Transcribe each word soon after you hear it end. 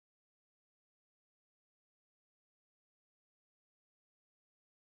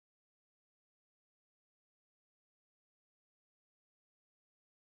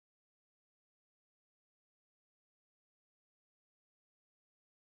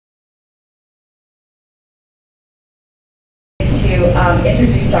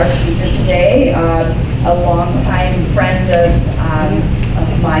introduce our speaker today, a longtime friend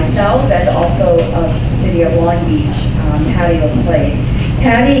of myself and also of the city of Long Beach, Patti LaPlace.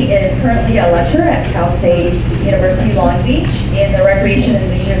 Patti is currently a lecturer at Cal State University Long Beach in the Recreation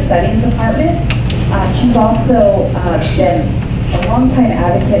and Leisure Studies Department. She's also been a longtime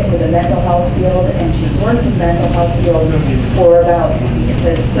advocate for the mental health field, and she's worked in the mental health field for about, it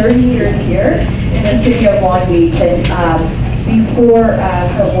says 30 years here in the city of Long Beach. And before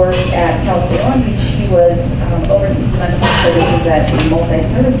her work at Cal State Long Beach, she was overseeing mental health services at a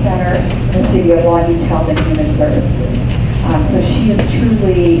multi-service center in the city of Long Beach Health and Human Services. So she is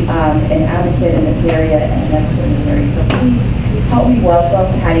truly an advocate in this area and an expert in this area. So please help me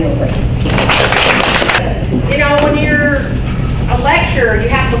welcome Patti LaPlace. You know, when you're a lecturer, you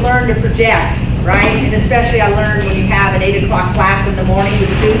have to learn to project, right? And especially I learned when you have an 8 o'clock class in the morning with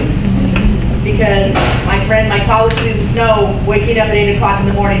students, because my college students know waking up at 8 o'clock in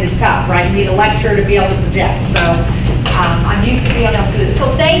the morning is tough, right? You need a lecturer to be able to project. So I'm used to being able to do this.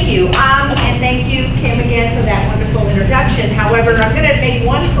 So thank you, and thank you, Kim, again for that wonderful introduction. However, I'm going to make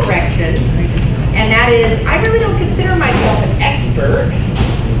one correction, and that is I really don't consider myself an expert,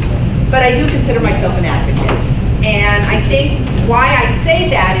 but I do consider myself an advocate. And I think why I say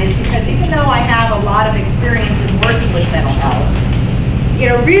that is because even though I have a lot of experience in working with mental health, you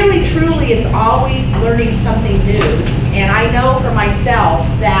know, really, truly, it's always learning something new. And I know for myself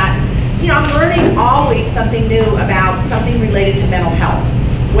that, you know, I'm learning always something new about something related to mental health.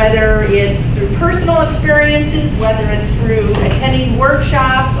 Whether it's through personal experiences, whether it's through attending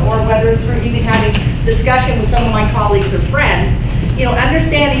workshops, or whether it's through even having discussion with some of my colleagues or friends. You know,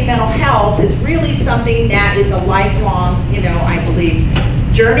 understanding mental health is really something that is a lifelong, you know, I believe,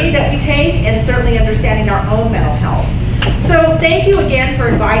 journey that we take, and certainly understanding our own mental health. So thank you again for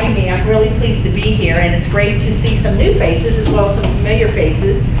inviting me. I'm really pleased to be here, and it's great to see some new faces as well as some familiar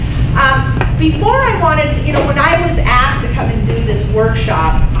faces. Before I wanted to, you know, when I was asked to come and do this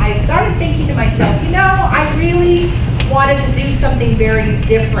workshop, I started thinking to myself, you know, I really wanted to do something very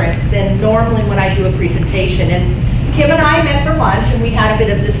different than normally when I do a presentation. And Kim and I met for lunch, and we had a bit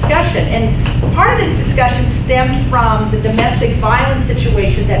of discussion. And part of this discussion stemmed from the domestic violence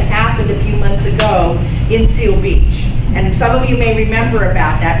situation that happened a few months ago in Seal Beach. And some of you may remember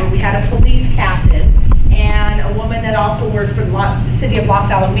about that, where we had a police captain and a woman that also worked for the city of Los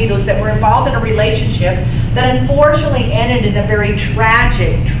Alamitos that were involved in a relationship that unfortunately ended in a very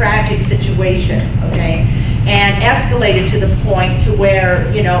tragic situation, okay? And escalated to the point to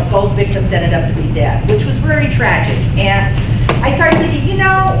where, you know, both victims ended up to be dead, which was very tragic. And I started thinking, you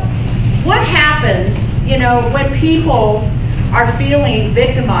know, what happens, you know, when people are feeling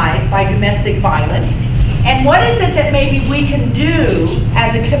victimized by domestic violence? And what is it that maybe we can do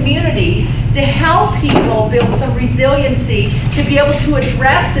as a community to help people build some resiliency to be able to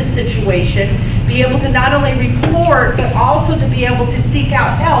address this situation, be able to not only report, but also to be able to seek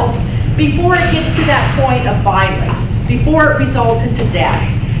out help before it gets to that point of violence, before it results into death,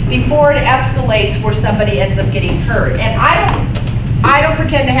 before it escalates where somebody ends up getting hurt. And I don't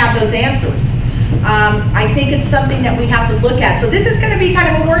pretend to have those answers. I think it's something that we have to look at. So this is going to be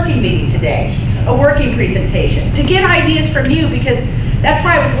kind of a working meeting today, a working presentation, to get ideas from you, because that's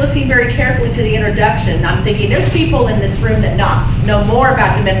why I was listening very carefully to the introduction. I'm thinking there's people in this room that know more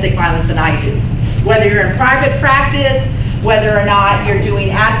about domestic violence than I do. Whether you're in private practice, whether or not you're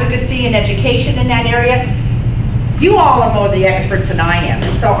doing advocacy and education in that area, you all are more the experts than I am.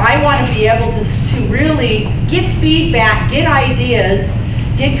 And so I want to be able to really get feedback, get ideas,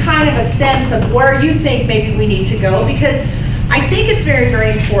 get kind of a sense of where you think maybe we need to go, because I think it's very,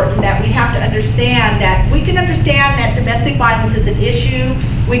 very important that we have to understand that we can understand that domestic violence is an issue.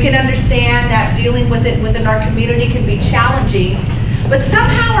 We can understand that dealing with it within our community can be challenging. But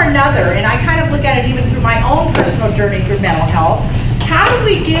somehow or another, and I kind of look at it even through my own personal journey through mental health, how do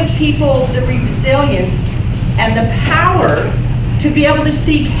we give people the resilience and the power to be able to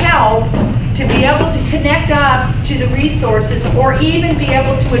seek help, to be able to connect up to the resources, or even be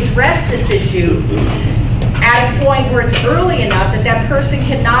able to address this issue at a point where it's early enough that that person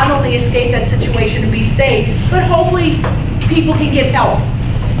can not only escape that situation and be safe, but hopefully people can get help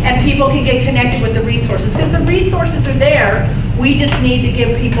and people can get connected with the resources, because the resources are there. We just need to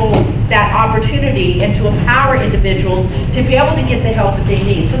give people that opportunity and to empower individuals to be able to get the help that they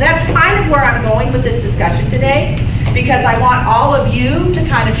need. So that's kind of where I'm going with this discussion today, because I want all of you to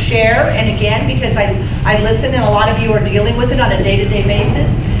kind of share, and again, because I listen and a lot of you are dealing with it on a day-to-day basis.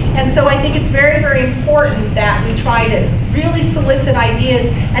 And so I think it's very, very important that we try to really solicit ideas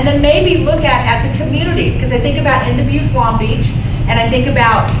and then maybe look at as a community, because I think about End Abuse Long Beach, and I think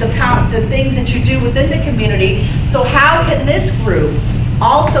about the things that you do within the community. So how can this group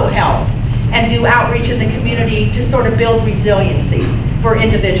also help and do outreach in the community to sort of build resiliency for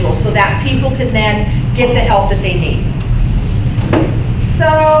individuals so that people can then get the help that they need? So,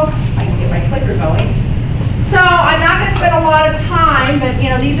 I can get my clicker going. So I'm not going to spend a lot of time, but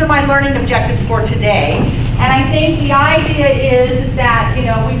these are my learning objectives for today. And I think the idea is that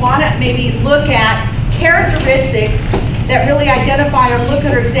we want to maybe look at characteristics that really identify or look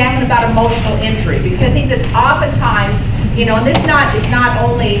at or examine about emotional injury, because I think that oftentimes, and this is not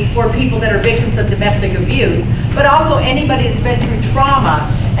only for people that are victims of domestic abuse, but also anybody that's been through trauma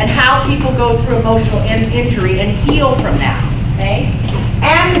and how people go through emotional injury and heal from that. Okay.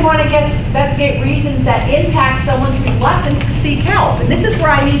 And we want to investigate reasons that impact someone's reluctance to seek help. And this is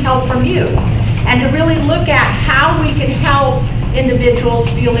where I need help from you. And to really look at how we can help individuals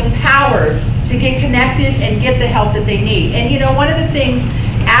feel empowered to get connected and get the help that they need. And one of the things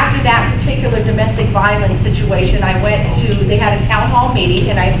after that particular domestic violence situation, I went to, they had a town hall meeting,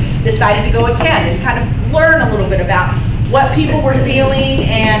 and I decided to go attend and kind of learn a little bit about what people were feeling.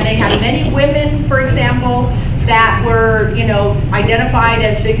 And they had many women, for example, that were, identified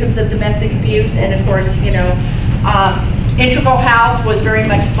as victims of domestic abuse. And of course, Integral House was very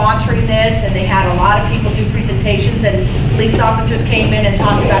much sponsoring this, and they had a lot of people do presentations, and police officers came in and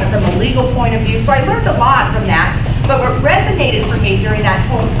talked about it from a legal point of view. So I learned a lot from that. But what resonated for me during that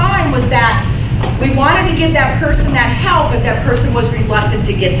whole time was that we wanted to give that person that help if that person was reluctant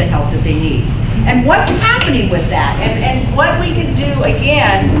to get the help that they need. And what's happening with that, and what we can do,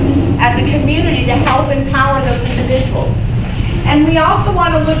 again, as a community to help empower those individuals. And we also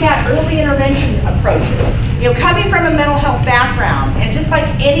want to look at early intervention approaches. Coming from a mental health background, and just like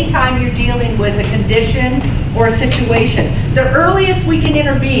any time you're dealing with a condition or a situation, the earliest we can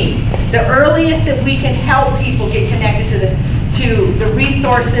intervene, the earliest that we can help people get connected to the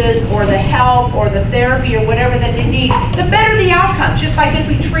resources or the help or the therapy or whatever that they need, the better the outcomes, just like if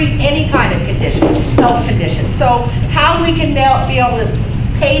we treat any kind of condition, health condition. So how we can be able to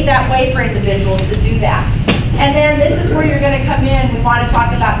pave that way for individuals to do that. And then this is where you're going to come in. We want to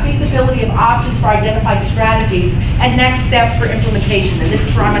talk about feasibility of options for identified strategies and next steps for implementation. And this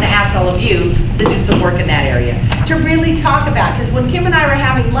is where I'm going to ask all of you to do some work in that area, to really talk about, because when Kim and I were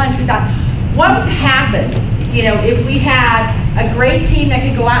having lunch, we thought, what would happen if we had a great team that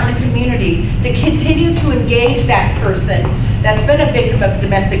could go out in the community to continue to engage that person that's been a victim of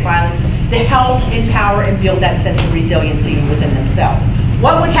domestic violence to help empower and build that sense of resiliency within themselves?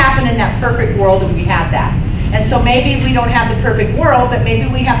 What would happen in that perfect world if we had that? And so maybe we don't have the perfect world, but maybe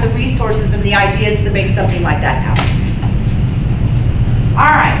we have the resources and the ideas to make something like that happen.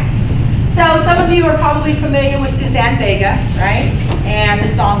 All right. So some of you are probably familiar with Suzanne Vega, right? And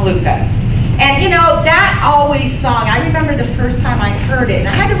the song Luca. And that always song, I remember the first time I heard it, and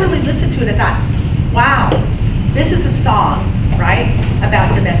I had to really listen to it. I thought, wow, this is a song, right,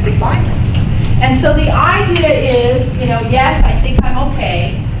 about domestic violence. And so the idea is, yes, I think I'm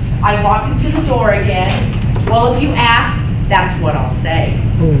okay. I walked into the door again. Well, if you ask, that's what I'll say.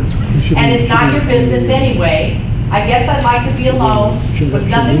 And it's not your business anyway. I guess I'd like to be alone with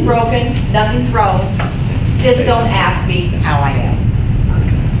nothing broken, nothing thrown. Just don't ask me how I am.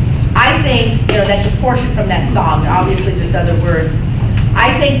 I think, that's a portion from that song. Obviously, there's other words.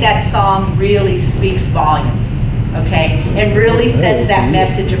 I think that song really speaks volumes, okay? And really sends that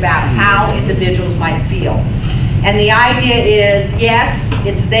message about how individuals might feel. And the idea is, yes,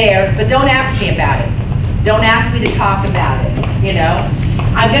 it's there, but don't ask me about it. Don't ask me to talk about it,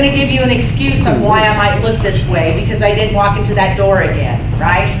 I'm going to give you an excuse on why I might look this way because I didn't walk into that door again,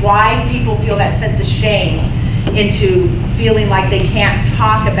 right? Why people feel that sense of shame into feeling like they can't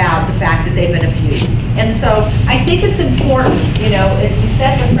talk about the fact that they've been abused. And so I think it's important, as we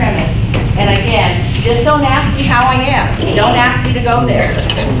set the premise, and again, just don't ask me how I am. Don't ask me to go there.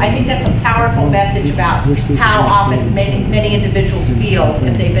 I think that's a powerful message about how often many individuals feel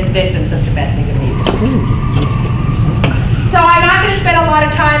if they've been victims of domestic abuse. So I'm not going to spend a lot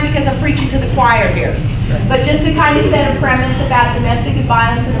of time because I'm preaching to the choir here. But just to kind of set a premise about domestic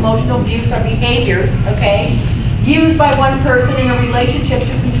violence and emotional abuse are behaviors, okay, used by one person in a relationship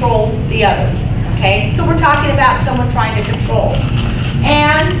to control the other, okay? So we're talking about someone trying to control.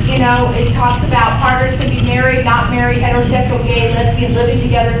 And, it talks about partners can be married, not married, heterosexual, gay, lesbian, living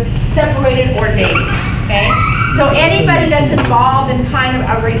together, separated, or dating, okay? So anybody that's involved in kind of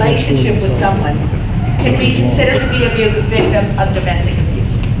a relationship with someone can be considered to be a victim of domestic abuse.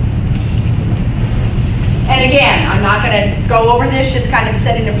 And again, I'm not going to go over this, just kind of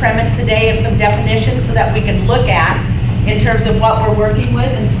setting the premise today of some definitions so that we can look at in terms of what we're working with.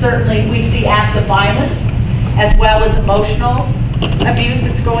 And certainly we see acts of violence as well as emotional abuse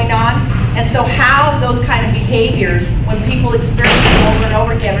that's going on. And so how those kind of behaviors, when people experience them over and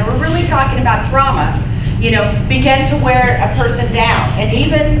over again, and we're really talking about trauma, you know, begin to wear a person down. And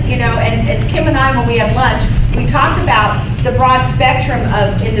even, you know, and as Kim and I, when we had lunch, we talked about the broad spectrum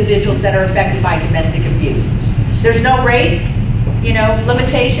of individuals that are affected by domestic abuse. There's no race, you know,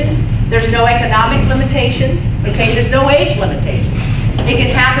 limitations. There's no economic limitations, okay? There's no age limitations. It can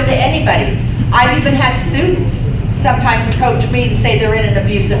happen to anybody. I've even had students sometimes approach me and say they're in an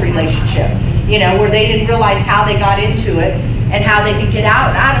abusive relationship, you know, where they didn't realize how they got into it and how they could get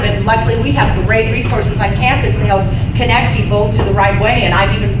out of it. And luckily, we have great resources on campus. They'll connect people to the right way. And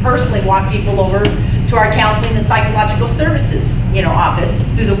I've even personally walked people over to our counseling and psychological services, you know, office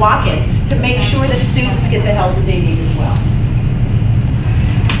through the walk-in to make sure that students get the help that they need as well.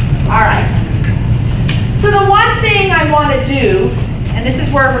 All right. So the one thing I want to do, and this is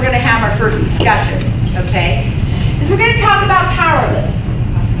where we're going to have our first discussion, okay, is we're going to talk about powerless.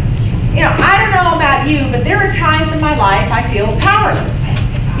 You know, I don't know about you, but there are times in my life I feel powerless.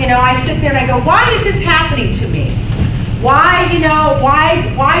 You know, I sit there and I go, why is this happening to me? Why, you know,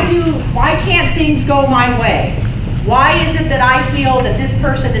 why can't things go my way? Why is it that I feel that this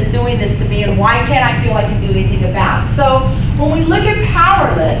person is doing this to me, and why can't I feel I can do anything about it? So when we look at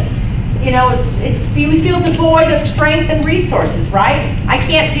powerless, you know, we feel devoid of strength and resources, right? I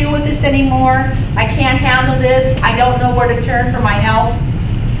can't deal with this anymore. I can't handle this. I don't know where to turn for my help.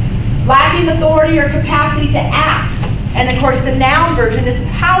 Lacking authority or capacity to act. And of course, the noun version is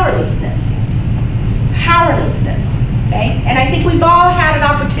powerlessness. Powerlessness, okay? And I think we've all had an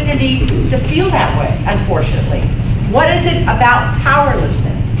opportunity to feel that way, unfortunately. What is it about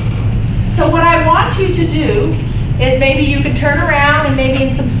powerlessness? So what I want you to do is maybe you can turn around and maybe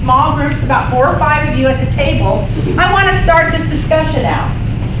in some small groups, about 4 or 5 of you at the table, I want to start this discussion out.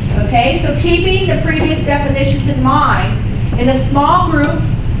 Okay, so keeping the previous definitions in mind, in a small group,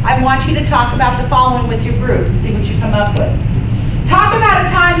 I want you to talk about the following with your group and see what you come up with. Talk about a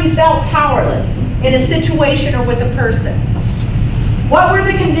time you felt powerless in a situation or with a person. What were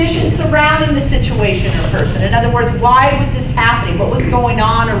the conditions surrounding the situation or person? In other words, why was this happening? What was going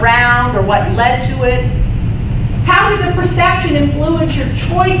on around or what led to it? How did the perception influence your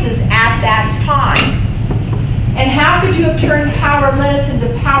choices at that time? And how could you have turned powerless into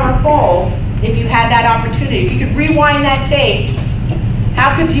powerful if you had that opportunity? If you could rewind that tape,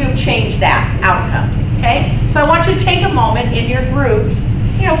 how could you have changed that outcome? Okay? So I want you to take a moment in your groups,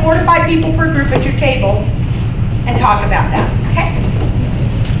 you know, 4 to 5 people per group at your table, and talk about that. Okay?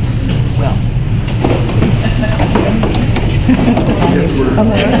 Well.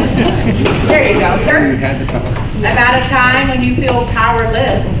 There you go. About a time when you feel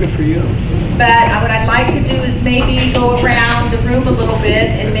powerless. Good for you. But what I'd like to do is maybe go around the room a little bit,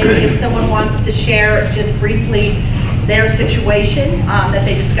 and maybe if someone wants to share just briefly their situation that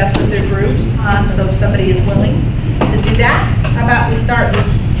they discussed with their group. So if somebody is willing to do that, how about we start with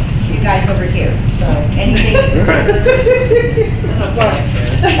you guys over here? So anything?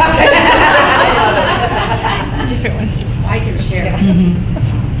 It's different ones. I can share.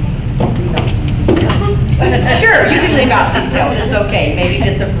 Sure, you can leave out details. It's okay. Maybe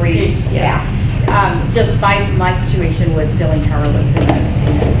just a brief. Yeah. Just my situation was feeling powerless in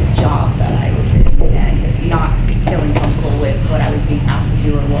a job that I was in, and not feeling comfortable with what I was being asked to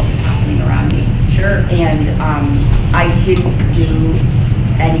do or what was happening around me. Sure. And I didn't do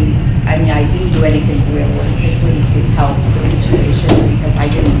anything realistically to help the situation because I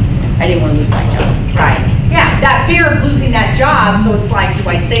didn't want to lose my job. Right. Yeah, that fear of losing that job, so it's like, do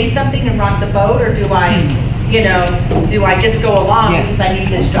I say something and rock the boat, or do I, you know, do I just go along because I need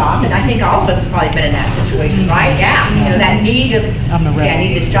this job? And I think all of us have probably been in that situation, right? Yeah, you know, that need of, I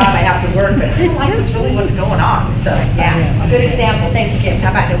need this job, I have to work, but I don't like what's really what's going on. So, yeah, a good example. Thanks, Kim.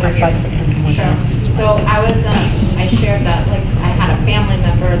 How about over here? Sure. So I shared that, like, I had a family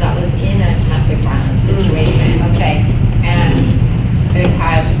member that was in a domestic violence situation. Okay. And it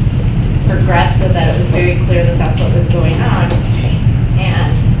had progressed so that it was very clear that that's what was going on.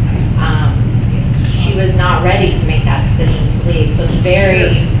 And she was not ready to make that decision to leave. So it's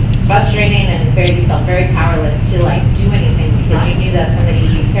very frustrating and you felt very powerless to like do anything because you knew that somebody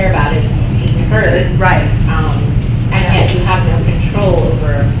you care about is being hurt. Right. And yet you have no control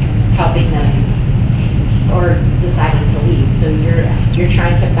over helping them or deciding to leave. So you're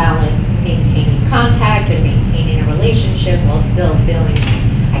trying to balance maintaining contact and maintaining a relationship while still feeling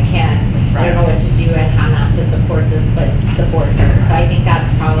I don't know what to do and how not to support this, but support her. So I think that's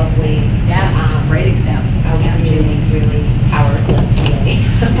probably a great example. A really, really powerless way.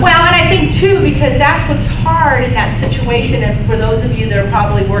 Well, and I think too, because that's what's hard in that situation, and for those of you that are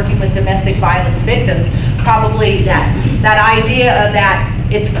probably working with domestic violence victims, probably that idea of that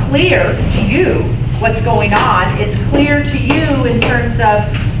it's clear to you what's going on. It's clear to you in terms of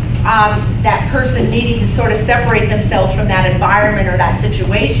that person needing to sort of separate themselves from that environment or that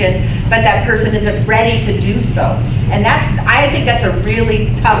situation, but that person isn't ready to do so. And I think that's a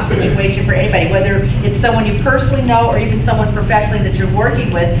really tough situation for anybody, whether it's someone you personally know or even someone professionally that you're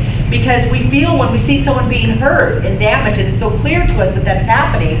working with, because we feel when we see someone being hurt and damaged, and it's so clear to us that that's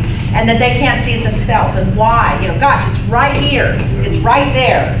happening, and that they can't see it themselves, and why, gosh, it's right here, it's right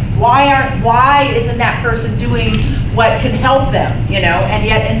there. Why isn't that person doing what can help them, and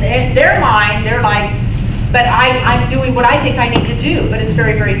yet in their mind, they're like, but I'm doing what I think I need to do, but it's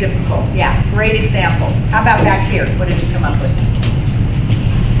very, very difficult. Yeah, great example. How about back here? What did you come up with?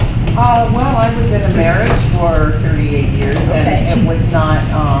 Well, I was in a marriage for 38 years, Okay. and it was not,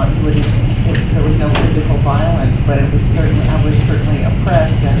 there was no physical violence, but I was certainly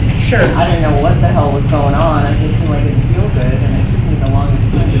oppressed, and Sure. I didn't know what the hell was going on. I just knew I didn't feel good, and it took me the longest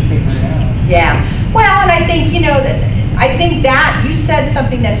time to figure it out. Yeah. Well, and I think, that you said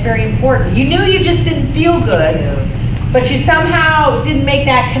something that's very important. You knew you just didn't feel good, but you somehow didn't make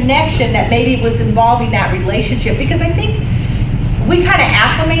that connection that maybe was involving that relationship, because I think we kind of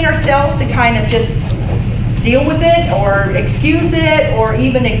acclimate ourselves to kind of just deal with it or excuse it or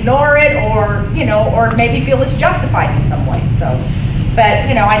even ignore it, or or maybe feel it's justified in some way. So, but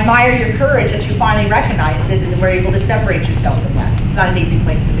I admire your courage that you finally recognized it and were able to separate yourself from that. It's not an easy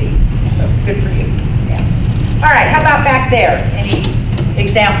place to be. So good for you. Yeah. All right. How about back there? Any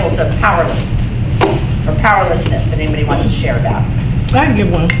examples of powerlessness that anybody wants to share about? I can give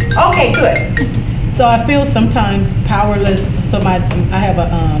one. Okay. Good. So I feel sometimes powerless. So I have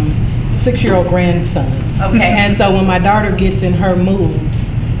a 6-year-old grandson. Okay. And so when my daughter gets in her moods,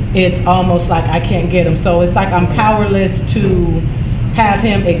 it's almost like I can't get him. So it's like I'm powerless to have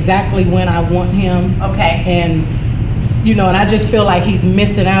him exactly when I want him. Okay. And and I just feel like he's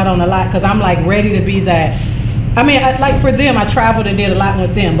missing out on a lot, because I'm like ready to be that. I mean, like for them, I traveled and did a lot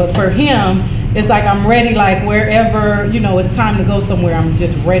with them, but for him, it's like I'm ready, like wherever, it's time to go somewhere, I'm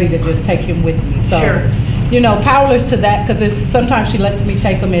just ready to just take him with me. So, Sure. Powerless to that, because sometimes she lets me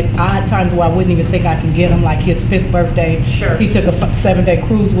take him at odd times where I wouldn't even think I can get him, like his 5th birthday. Sure. He took a 7-day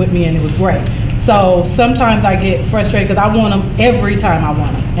cruise with me and it was great. So sometimes I get frustrated because I want him every time I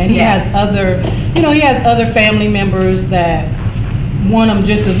want him. And he has other, he has other family members that want him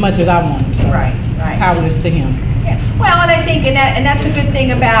just as much as I want him. So Right. powerless to him. Yeah. Well, and I think, and that's a good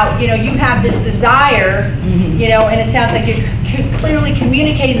thing about, you have this desire, and it sounds like you're clearly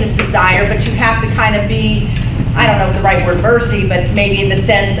communicating this desire, but you have to kind of be, I don't know if the right word mercy, but maybe in the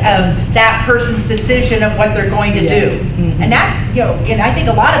sense of that person's decision of what they're going to do. And that's, and I think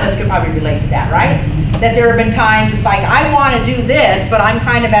a lot of us could probably relate to that, right? That there have been times it's like, I want to do this, but I'm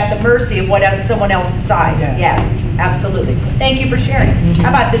kind of at the mercy of what someone else decides. Yes, absolutely. Thank you for sharing. How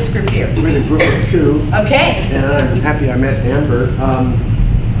about this group here? We're in a group of 2. Okay. And I'm happy I met Amber.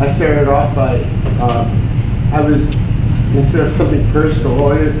 I started off by, I was, instead of something personal,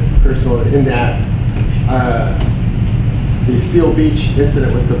 well, it is personal in that the Seal Beach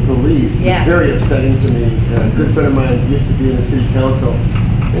incident with the police was very upsetting to me. And a good friend of mine used to be in the city council.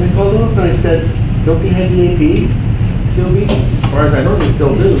 And I called him up and I said, don't they have EAP? Seal Beach? As far as I know, they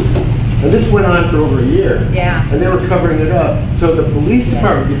still do. And this went on for over a year. Yeah. And they were covering it up. So the police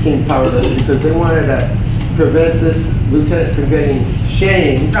department became powerless because they wanted to prevent this lieutenant from getting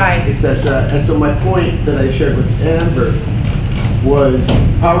shamed, etc. And so my point that I shared with Amber was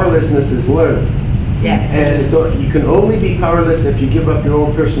powerlessness is learned. Yes. And so you can only be powerless if you give up your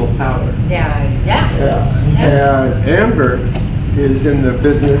own personal power. And Amber is in the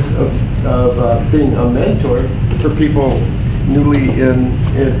business of being a mentor for people newly in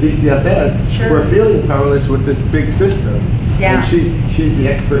DCFS who are feeling powerless with this big system. And she's the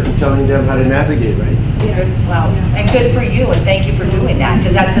expert in telling them how to navigate, right? Well, and good for you, and thank you for doing that,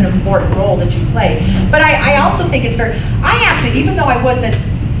 because that's an important role that you play. But I also think it's very, I actually, even though I wasn't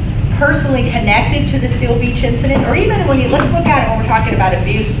personally connected to the Seal Beach incident, or even when let's look at it when we're talking about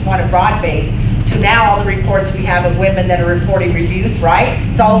abuse on a broad base, to now all the reports we have of women that are reporting abuse, right?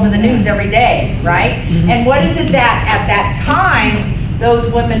 It's all over the news every day, right? And what is it that at that time those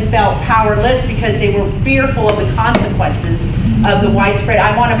women felt powerless because they were fearful of the consequences of the widespread,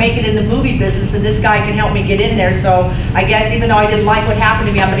 I want to make it in the movie business and this guy can help me get in there, so I guess even though I didn't like what happened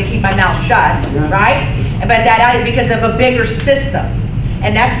to me, I'm going to keep my mouth shut, right? But because of a bigger system.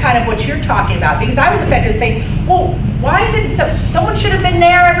 And that's kind of what you're talking about, because I was affected saying, well, why is it someone should have been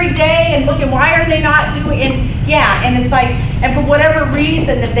there every day and looking, why are they not doing, and it's like, and for whatever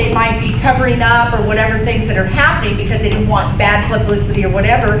reason that they might be covering up or whatever things that are happening because they didn't want bad publicity or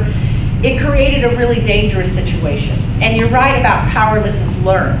whatever, it created a really dangerous situation. And you're right about powerlessness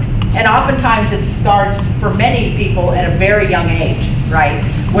learned. And oftentimes it starts for many people at a very young age, right?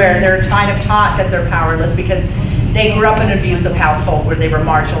 Where they're kind of taught that they're powerless because they grew up in an abusive household where they were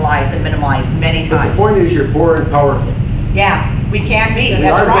marginalized and minimalized many But times. the point is, you're born powerful. Yeah, we can be, We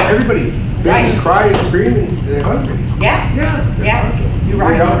that's are, right. Everybody, Right. babies cry and scream and they're hungry. Yeah, Yeah, they're yeah, powerful. you're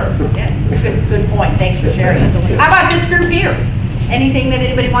right. We are. Yeah, good point, thanks for sharing. How about this group here? Anything that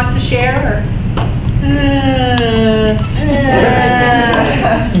anybody wants to share, or?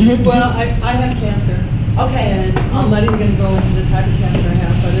 Well, I have cancer. Okay. And I'm not even going to go into the type of cancer I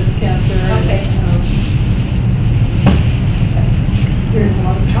have, but it's cancer. Okay. And, there's a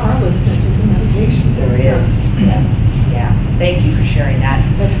lot of powerlessness with the medication. There is, yes, yeah. Thank you for sharing that.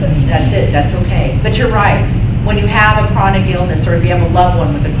 That's it, that's okay. But you're right, when you have a chronic illness, or if you have a loved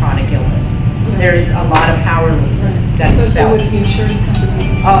one with a chronic illness, there's a lot of powerlessness that's Especially felt. with the insurance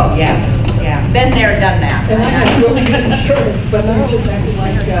companies. Oh, yes, yeah. Been there, done that. And I have really good insurance, but they're just acting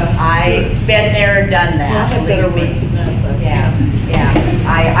like, I've been there, done well, I that, have better believe words me. than that, but. Yeah, yeah.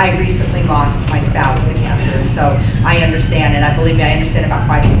 I recently lost my spouse to cancer, and so I understand, and I believe me, I understand about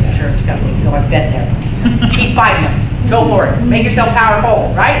fighting with insurance companies, so I've been there. Keep fighting them. Go for it. Make yourself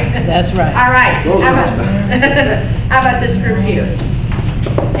powerful, right? That's right. All right. Go How about, on. how about this group here?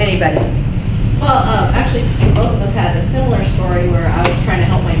 Anybody? Well, actually, both of us had a similar story where I was trying to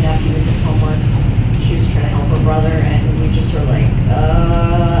help my nephew with his homework. She was trying to help her brother, and we just were like,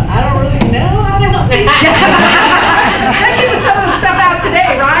 I don't really know how to help you. Especially with some of the stuff out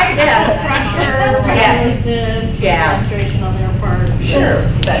today, right? Yes. Pressure, Yes. powerlessness, Yeah. frustration on their part. Sure.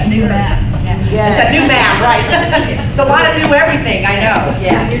 It's that new math. Yeah. It's a new math, right? It's a lot of new everything, I know.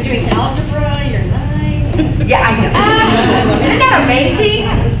 Yeah. You're doing algebra, you're 9. Yeah, I know. Isn't that amazing?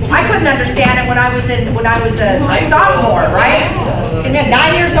 I couldn't understand it when I was a sophomore, right? And then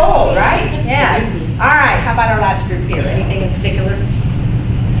 9 years old, right? Yes. All right. How about our last group here? Anything in particular?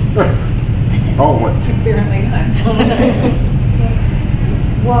 All at once. Apparently not.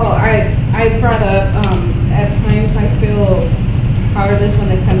 Well, I brought up, at times I feel powerless when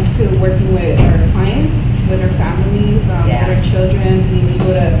it comes to working with our clients, with our families, Yeah. with our children, being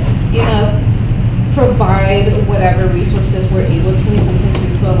able to, provide whatever resources we're able to. And sometimes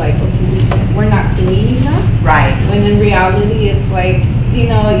we feel like, okay, we're not doing enough. Right. When in reality, it's like,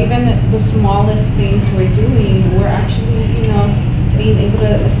 even the smallest things we're doing, we're actually, being able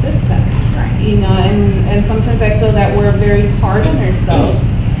to assist them. Right. And sometimes I feel that we're very hard on ourselves,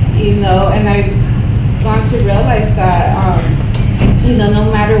 and I've gone to realize that,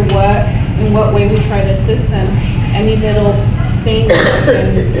 no matter what, in what way we try to assist them, any little thing that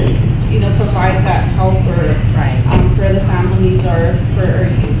can, provide that help or, for the families or for our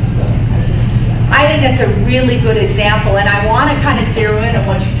youth, so. I think that's a really good example, and I want to kind of zero in on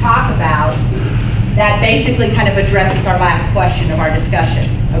what you talk about that basically kind of addresses our last question of our discussion,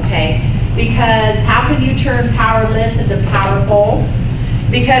 okay? Because how can you turn powerless into powerful?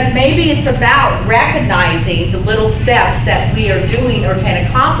 Because maybe it's about recognizing the little steps that we are doing or can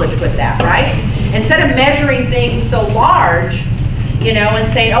accomplish with that, right? Instead of measuring things so large, and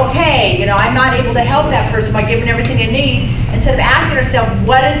saying, okay, I'm not able to help that person by giving everything they need, instead of asking ourselves,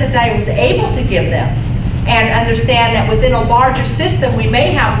 what is it that I was able to give them? And understand that within a larger system, we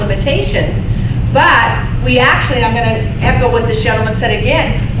may have limitations, but we actually, I'm going to echo what this gentleman said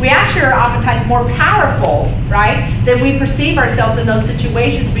again, we actually are oftentimes more powerful, right, than we perceive ourselves in those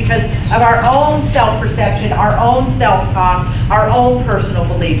situations because of our own self-perception, our own self-talk, our own personal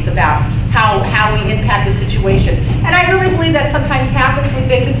beliefs about how we impact the situation. And I really believe that sometimes happens with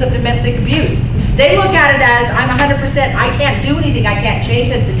victims of domestic abuse. They look at it as, I'm 100%, I can't do anything, I can't change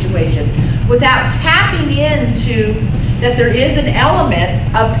that situation, without tapping into that there is an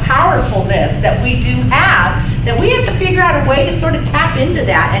element of powerfulness that we do have, that we have to figure out a way to sort of tap into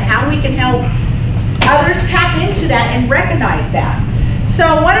that and how we can help others tap into that and recognize that.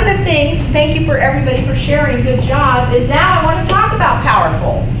 So one of the things, thank you for everybody for sharing, good job, is now I want to talk about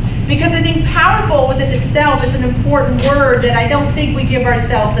powerful. Because I think powerful within itself is an important word that I don't think we give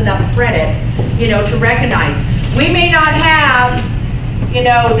ourselves enough credit, to recognize. We may not have,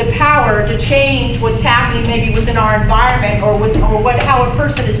 the power to change what's happening maybe within our environment or how a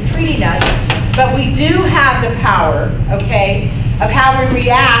person is treating us, but we do have the power, okay, of how we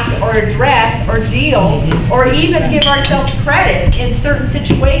react or address or deal or even give ourselves credit in certain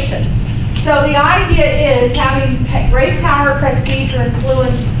situations. So the idea is having great power, prestige, or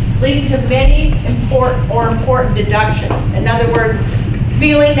influence leading to many important deductions. In other words,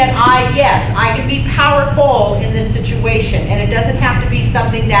 feeling that I can be powerful in this situation, and it doesn't have to be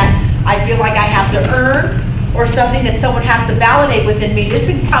something that I feel like I have to earn or something that someone has to validate within me. This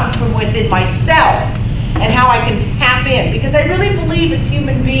can come from within myself and how I can tap in. Because I really believe as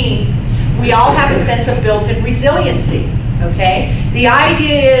human beings, we all have a sense of built-in resiliency, okay? The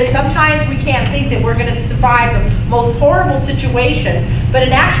idea is sometimes we can't think that we're gonna survive the most horrible situation, but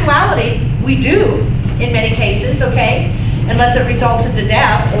in actuality, we do in many cases, okay? Unless it results into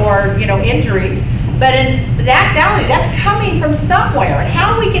death or, you know, injury. But in actuality, that's coming from somewhere. And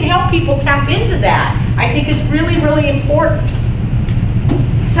how we can help people tap into that, I think is really, really important.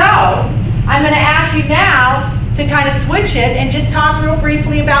 So, I'm gonna ask you now to kind of switch it and just talk real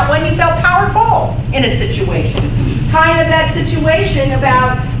briefly about when you felt powerful in a situation. Kind of that situation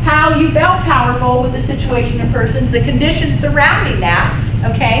about how you felt powerful with the situation or persons, the conditions surrounding that,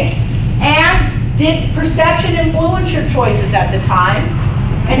 okay? And did perception influence your choices at the time?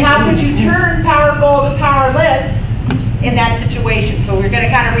 And how could you turn powerful to powerless in that situation? So we're going to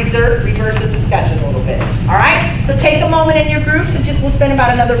kind of reverse the discussion a little bit. All right? So take a moment in your groups and we'll spend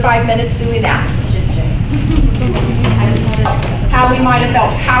about another 5 minutes doing that. How we might have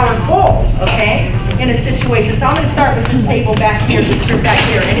felt powerful, okay, in a situation. So I'm going to start with this table back here, this group back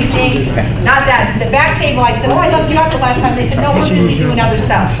here. Anything? Not that. The back table, I said, oh, I left you out the last time. They said, no, we're busy doing other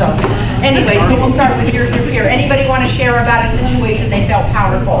stuff. So anyway, so we'll start with your group here. Anybody want to share about a situation they felt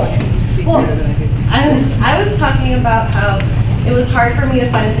powerful? Well, I was talking about how it was hard for me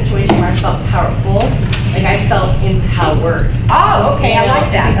to find a situation where I felt powerful. Like I felt empowered. Oh, okay, I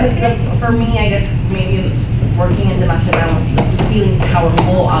like that. Because for me, I guess maybe working in domestic violence, the feeling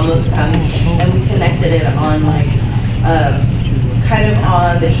powerful almost comes, and we connected it on like, kind of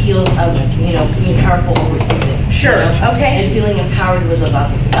on the heels of, you know, being powerful over something. Sure, you know? okay. And feeling empowered was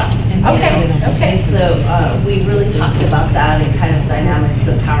about the stuff. Okay, okay. And so we really talked about that and kind of dynamics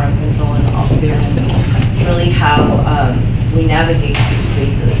of power and control and all there, and really how we navigate through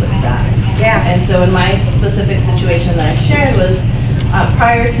spaces with that. Yeah. And so in my specific situation that I shared was,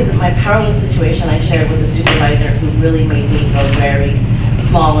 prior to my powerless situation, I shared with a supervisor who really made me feel very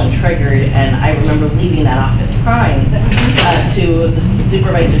small and triggered, and I remember leaving that office crying to the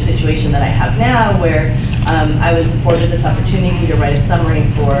supervisor situation that I have now, where I was afforded this opportunity to write a summary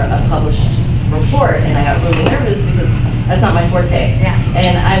for a published report, and I got really nervous because that's not my forte. Yeah.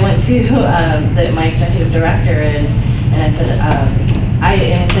 And I went to my executive director, and I said, I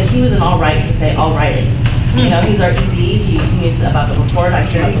said he was an all right to say all right. You know, he's our ED, he knew about the report, I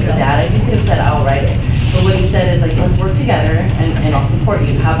came up with the data, he could have said, I'll write it. But what he said is like, let's work together and I'll support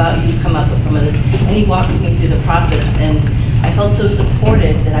you. How about you come up with some of this? And he walked me through the process, and I felt so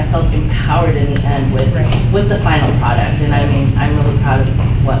supported that I felt empowered in the end with the final product. And I mean, I'm really proud of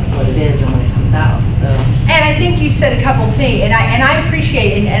what it is and when it comes out. So. And I think you said a couple things, and I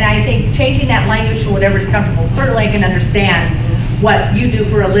appreciate it, and I think changing that language to whatever's comfortable, certainly I can understand what you do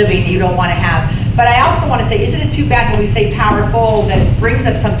for a living that you don't want to have. But I also want to say, isn't it too bad when we say powerful that brings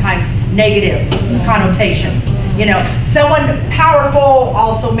up sometimes negative connotations? You know, someone powerful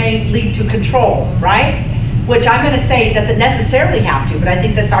also may lead to control, right? Which I'm going to say doesn't necessarily have to, but I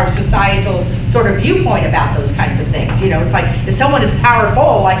think that's our societal sort of viewpoint about those kinds of things. You know, it's like if someone is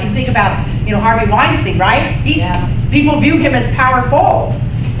powerful, I can think about, you know, Harvey Weinstein, right? People view him as powerful.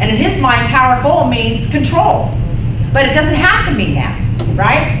 And in his mind, powerful means control. But it doesn't have to mean that,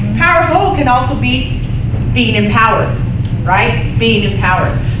 right? Powerful can also be being empowered, right? Being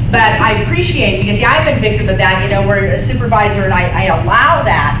empowered. But I appreciate, because yeah, I've been victim of that, you know, where a supervisor and I allow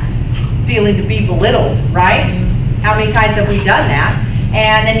that feeling to be belittled, right? How many times have we done that?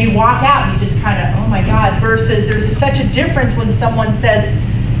 And then you walk out and you just kind of, oh my God, versus there's such a difference when someone says,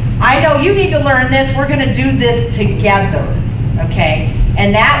 I know you need to learn this, we're gonna do this together, okay?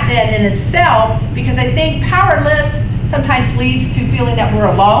 And that then in itself, because I think powerless sometimes leads to feeling that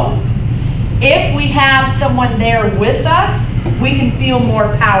we're alone. If we have someone there with us, we can feel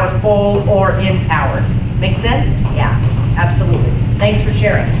more powerful or empowered. Make sense? Yeah, absolutely. Thanks for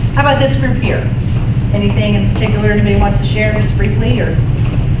sharing. How about this group here? Anything in particular anybody wants to share just briefly? Or?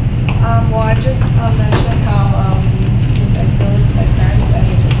 Well, I just mentioned how since I still live with my parents, I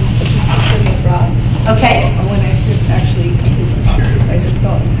study abroad. Okay. So when I could actually complete the process, I just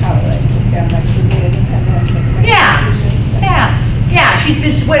felt empowered. Like, I'm actually being independent, making my decisions. Yeah. She's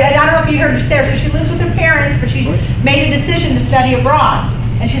this. I don't know if you heard her there. So she lives with her parents, but she's made a decision to study abroad.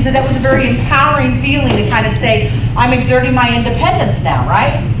 And she said that was a very empowering feeling to kind of say, I'm exerting my independence now,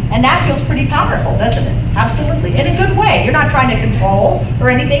 right? And that feels pretty powerful, doesn't it? Absolutely. In a good way. You're not trying to control or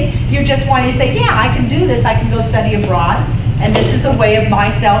anything. You're just wanting to say, yeah, I can do this. I can go study abroad. And this is a way of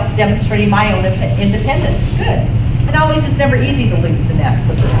myself demonstrating my own independence. Good. And always, it's never easy to leave the nest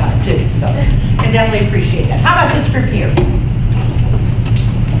the first time, too. So I definitely appreciate that. How about this group here?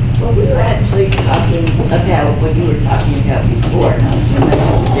 Well, we were actually talking about what you were talking about before, not so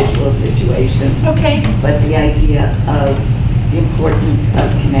much individual situations. Okay. But the idea of the importance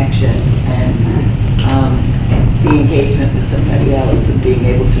of connection and the engagement with somebody else and being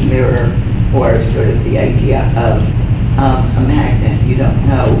able to mirror, or sort of the idea of a magnet. You don't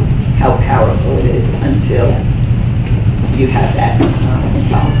know how powerful it is until you have that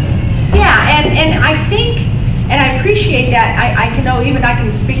involvement. Yeah, and I think, and I appreciate that. I can know, even I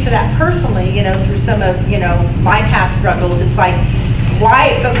can speak to that personally, you know, through some of, you know, my past struggles. It's like,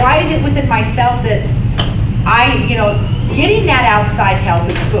 why is it within myself that you know, getting that outside help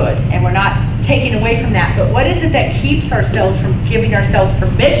is good, and we're not taking away from that, but what is it that keeps ourselves from giving ourselves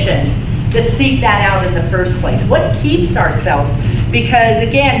permission to seek that out in the first place? What keeps ourselves? Because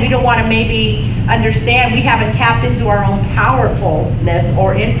again, we don't want to maybe understand, we haven't tapped into our own powerfulness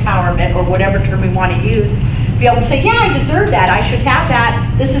or empowerment, or whatever term we want to use, be able to say, yeah, I deserve that, I should have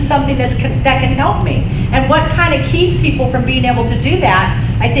that, this is something that can help me. And what kind of keeps people from being able to do that?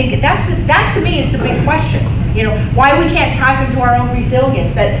 I think that to me is the big question. You know, why we can't tap into our own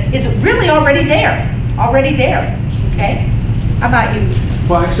resilience that is really already there, okay? How about you?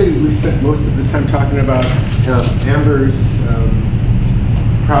 Well, actually, we spent most of the time talking about Amber's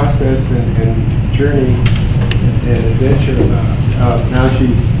process and journey and adventure. Now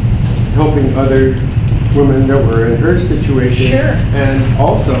she's helping other women that were in her situation. Sure. And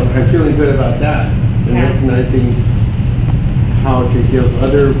also, I'm feeling good about that, and recognizing how to give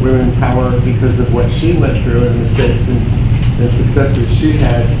other women power because of what she went through and mistakes and successes she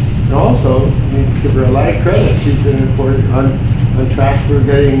had. And also, you give her a lot of credit. She's on track for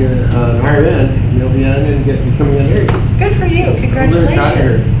getting an RN, LVN, and becoming a nurse. Good for you.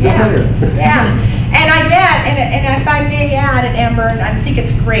 Congratulations. Yeah. And I bet, and if I may add, and Amber, and I think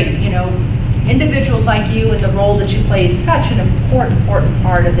it's great, you know, individuals like you and the role that you play is such an important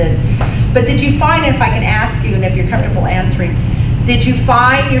part of this. But did you find, and if I can ask you, and if you're comfortable answering, did you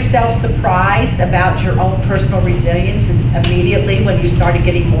find yourself surprised about your own personal resilience immediately when you started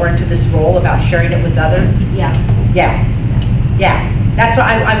getting more into this role about sharing it with others? Yeah. That's what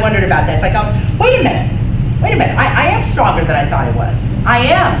I wondered about that. It's like, oh, wait a minute. I am stronger than I thought I was. I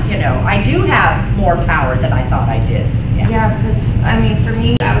am, you know, I do have more power than I thought I did. Yeah, because, I mean, for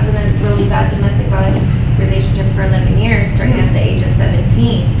me, I was in a really bad domestic violence relationship for 11 years, starting at the age of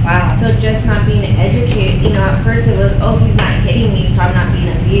 17. Wow. So just not being educated, you know, at first it was, oh, he's not hitting me, so I'm not being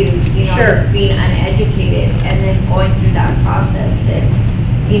abused, you know, being uneducated, and then going through that process,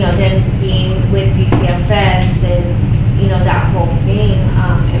 and, you know, then being with DCFS, and, you know, that whole thing,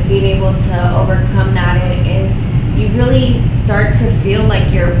 and being able to overcome that, and you really start to feel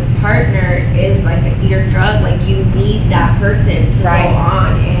like your partner is like your drug, like you need that person to go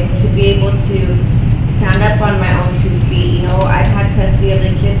on and to be able to stand up on my own 2 feet. You know, I've had custody of the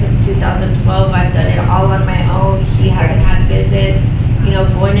kids since 2012. I've done it all on my own. He hasn't had visits, you know,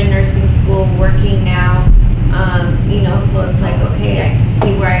 going to nursing school, working now, you know, so it's like, okay, I can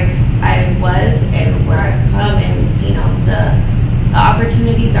see where I was and where I've come, and, you know, the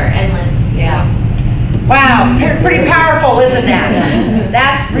opportunities are endless. Yeah. Wow, pretty powerful, isn't that?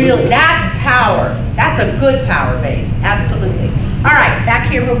 That's power. That's a good power base, absolutely. All right, back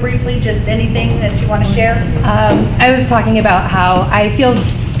here real briefly, just anything that you want to share? I was talking about how I feel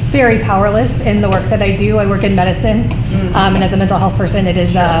very powerless in the work that I do. I work in medicine, and as a mental health person, it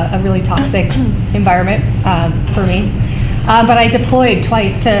is a really toxic environment for me. But I deployed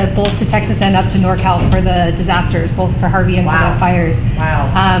twice both to Texas and up to NorCal for the disasters, both for Harvey and for the fires.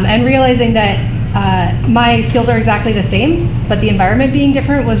 Wow. And realizing that my skills are exactly the same, but the environment being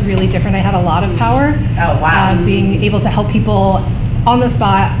different was really different. I had a lot of power. Oh, wow. Being able to help people on the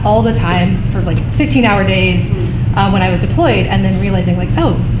spot all the time for like 15-hour days when I was deployed, and then realizing like,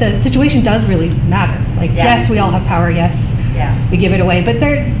 oh, the situation does really matter. Like, yes, we all have power. Yes, we give it away, but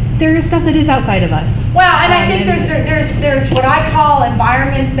there is stuff that is outside of us. Well, and I think there's what I call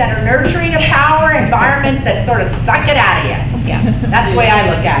environments that are nurturing of power, environments that sort of suck it out of you. Yeah, that's the way I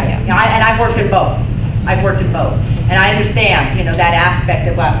look at it. You know, and I've worked in both. And I understand, you know, that aspect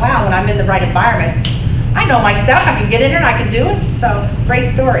of wow, when I'm in the right environment, I know my stuff. I can get in there and I can do it. So great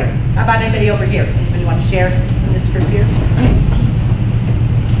story. How about anybody over here? Anybody want to share in this group here?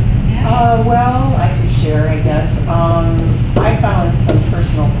 Well, I could share, I guess. I found some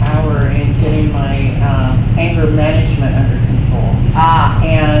personal power in getting my anger management under control.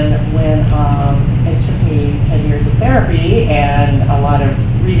 And when it took me 10 years of therapy and a lot of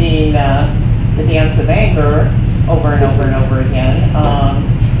reading The Dance of Anger over and over and over again,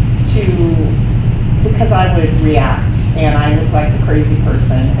 because I would react, and I looked like the crazy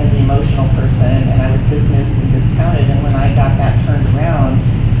person and the emotional person, and I was dismissed and discounted. And when I got that turned around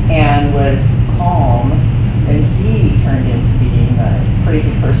and was calm, and he turned into being a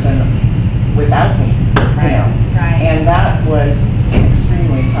crazy person without me, you know. Right. And that was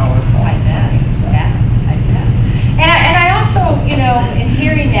extremely powerful. I bet. So. Yeah, I bet. And I also, you know, in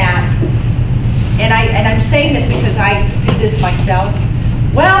hearing that, and I'm saying this because I do this myself.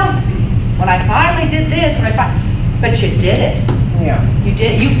 Well, when I finally did this, but you did it. Yeah. You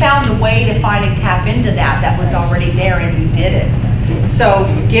did. You found a way to finally tap into that was already there, and you did it. So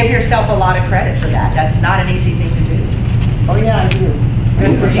give yourself a lot of credit for that. That's not an easy thing to do. Oh yeah, I do.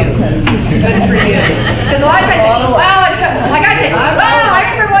 Good for you. Good for you. Because a lot of times, like I said,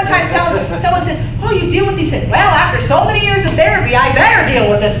 I remember one time someone said, oh, you deal with these things. Well, after so many years of therapy, I better deal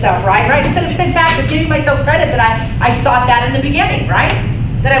with this stuff, right? Instead of staying back and giving myself credit that I sought that in the beginning, right?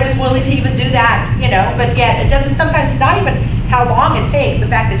 That I was willing to even do that, you know, but yet it doesn't sometimes, not even how long it takes, the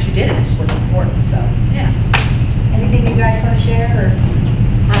fact that you did it is what's important, so, yeah. Anything you guys want to share, or?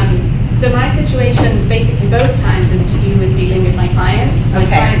 So my situation, basically both times, is to do with dealing with my clients. My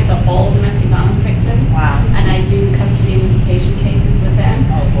clients are all domestic violence victims. Wow. And I do custody and visitation cases with them.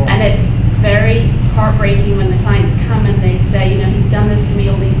 Oh, boy. And it's very heartbreaking when the clients come and they say, you know, he's done this to me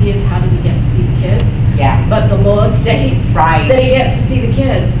all these years, how does he get to see the kids? Yeah. But the law states that he gets to see the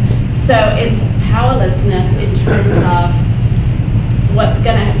kids. So it's powerlessness in terms of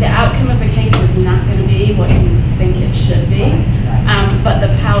the outcome of the case is not going to be what you think it should be. But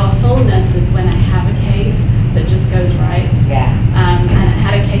the powerfulness is when I have a case that just goes right. Yeah. And I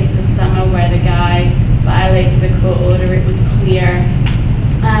had a case this summer where the guy violated a court order. It was clear.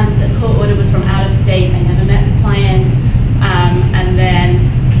 The court order was from out of state. I never met the client. And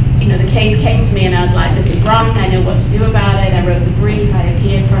then, you know, the case came to me and I was like, this is wrong. I know what to do about it. I wrote the brief. I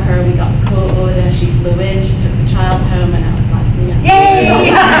appeared for her. We got the court order. She flew in. She took the child home. And I was like, yay!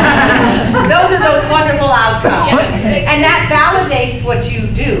 Those are those wonderful outcomes. Yes. And that validates what you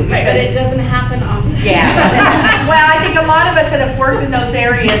do. Right, but it doesn't happen often. Yeah. Well, I think a lot of us that have worked in those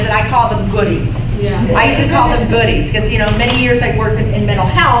areas, and I call them goodies. Yeah. I used to call them goodies because, you know, many years I'd worked in mental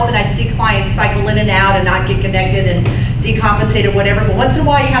health and I'd see clients cycle in and out and not get connected and decompensate or whatever. But once in a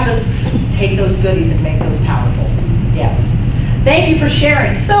while you have those, take those goodies and make those powerful. Yes. Thank you for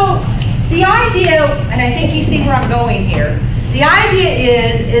sharing. So the idea, and I think you see where I'm going here, the idea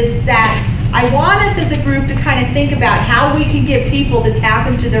is that I want us as a group to kind of think about how we can get people to tap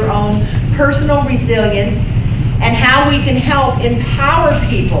into their own personal resilience and how we can help empower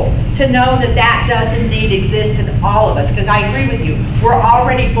people to know that that does indeed exist in all of us. Because I agree with you, we're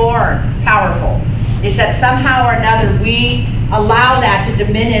already born powerful. It's that somehow or another we allow that to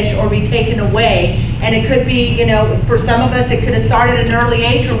diminish or be taken away. And it could be, you know, for some of us it could have started at an early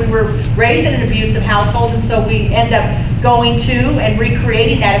age where we were raised in an abusive household, and so we end up going to and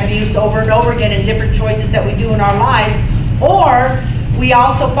recreating that abuse over and over again in different choices that we do in our lives. Or we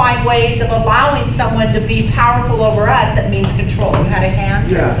also find ways of allowing someone to be powerful over us that means control. You had a hand?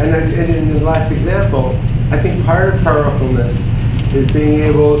 Yeah, and in the last example, I think part of powerfulness is being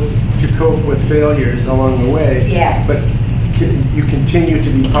able to cope with failures along the way. Yes. But you continue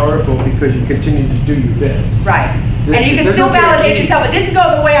to be powerful because you continue to do your best. Right. And you can still validate yourself. It didn't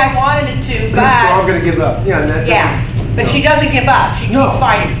go the way I wanted it to, but... So I'm going to give up. Yeah. Yeah. But she doesn't give up. She keeps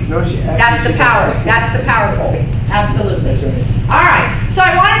fighting. No, she actually... That's the power. That's the powerful. Absolutely. That's right. All right. So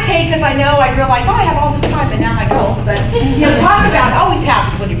I want to take, because I know I realize, oh, I have all this time, but now I don't. But, you know, talk about always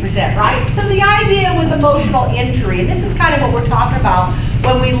happens when you present, right? So the idea with emotional injury, and this is kind of what we're talking about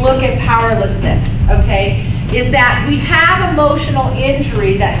when we look at powerlessness, okay, is that we have emotional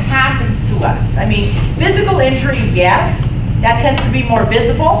injury that happens to us. I mean, physical injury, yes, that tends to be more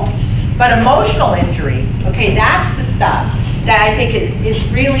visible. But emotional injury, okay, that's the stuff that I think is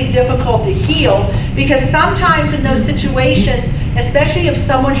really difficult to heal, because sometimes in those situations, especially if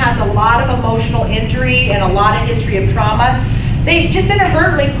someone has a lot of emotional injury and a lot of history of trauma, they just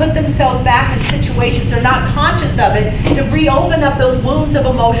inadvertently put themselves back in situations they're not conscious of it to reopen up those wounds of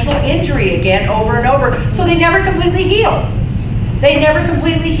emotional injury again over and over, so they never completely heal. They never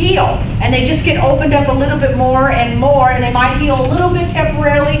completely heal, and they just get opened up a little bit more, and they might heal a little bit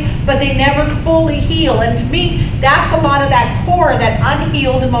temporarily, but they never fully heal. And to me, that's a lot of that core, that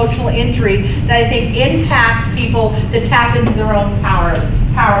unhealed emotional injury that I think impacts people to tap into their own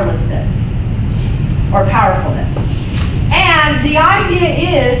powerlessness or powerfulness. And the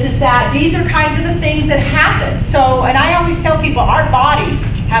idea is that these are kinds of the things that happen. So, and I always tell people, our bodies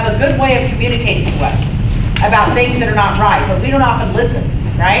have a good way of communicating to us about things that are not right, but we don't often listen,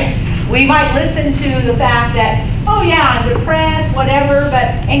 right? We might listen to the fact that, oh yeah, I'm depressed, whatever,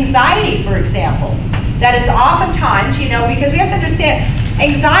 but anxiety, for example, that is oftentimes, you know, because we have to understand,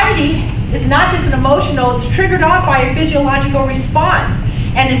 anxiety is not just an emotional, it's triggered off by a physiological response.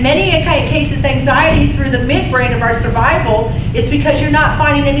 And in many cases, anxiety through the midbrain of our survival is because you're not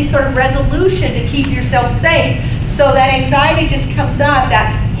finding any sort of resolution to keep yourself safe. So that anxiety just comes up,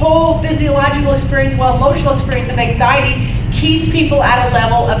 that whole physiological experience, well, emotional experience of anxiety keeps people at a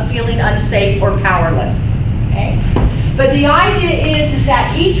level of feeling unsafe or powerless, okay? But the idea is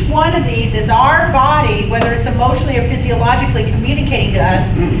that each one of these is our body, whether it's emotionally or physiologically communicating to us,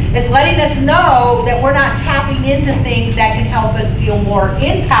 is letting us know that we're not tapping into things that can help us feel more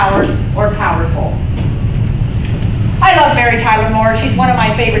empowered or powerful. I love Mary Tyler Moore. She's one of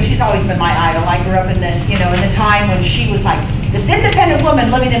my favorites. She's always been my idol. I grew up in the, in the time when she was like this independent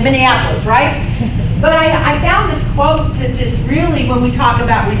woman living in Minneapolis, right? But I found this quote to just really, when we talk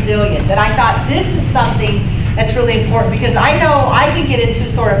about resilience, and I thought this is something that's really important, because I know I can get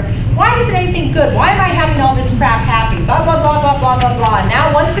into sort of, why isn't anything good? Why am I having all this crap happening? Blah, blah, blah, blah, blah, blah, blah. And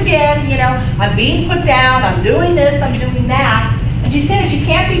now once again, I'm being put down, I'm doing this, I'm doing that. And she says you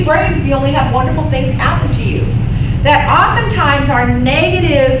can't be brave if you only have wonderful things happen to you. That oftentimes our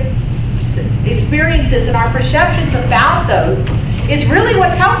negative experiences and our perceptions about those is really what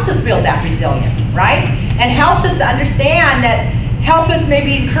helps us build that resilience, right? And helps us to understand that,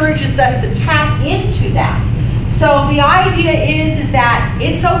 maybe encourages us to tap into that. So the idea is that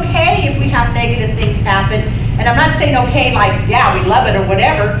it's okay if we have negative things happen. And I'm not saying okay like, yeah, we love it or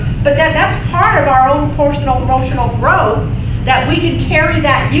whatever, but that's part of our own personal emotional growth, that we can carry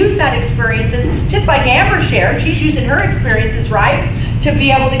that, use that experiences, just like Amber shared, she's using her experiences, right, to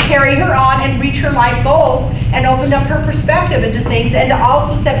be able to carry her on and reach her life goals and open up her perspective into things, and to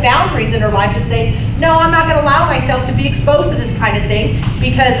also set boundaries in her life to say, no, I'm not going to allow myself to be exposed to this kind of thing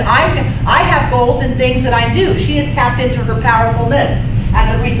because I have goals and things that I do. She has tapped into her powerfulness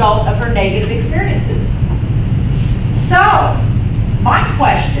as a result of her negative experiences. So, my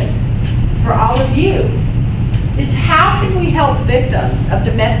question for all of you is, how can we help victims of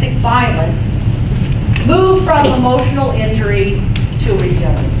domestic violence move from emotional injury to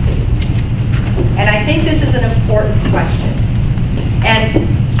resiliency? And I think this is an important question. And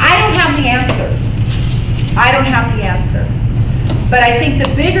I don't have the answer. I don't have the answer. But I think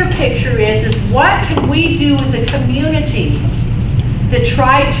the bigger picture is what can we do as a community to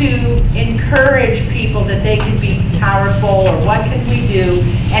try to encourage people that they can be powerful, or what can we do?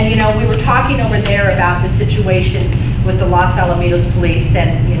 And we were talking over there about the situation with the Los Alamitos police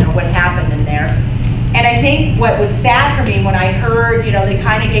and what happened in there. And I think what was sad for me when I heard, they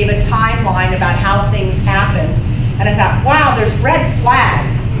kind of gave a timeline about how things happened. And I thought, wow, there's red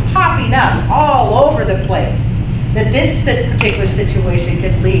flags popping up all over the place, that this particular situation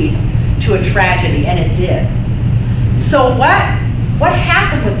could lead to a tragedy, and it did. So what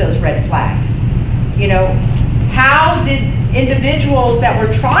happened with those red flags? How did individuals that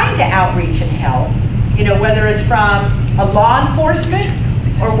were trying to outreach and help, whether it's from a law enforcement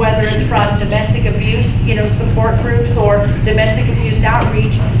or whether it's from domestic abuse, support groups or domestic abuse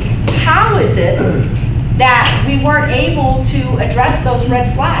outreach, how is it that we weren't able to address those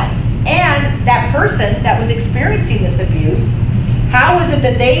red flags? And that person that was experiencing this abuse, how is it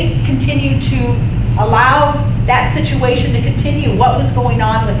that they continued to allow that situation to continue? What was going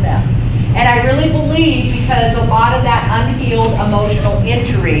on with them? And I really believe, because a lot of that unhealed emotional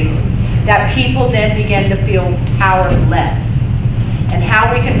injury, that people then begin to feel powerless. And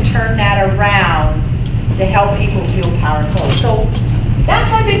how we can turn that around to help people feel powerful. So that's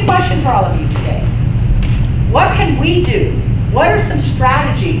my big question for all of you today. What can we do? What are some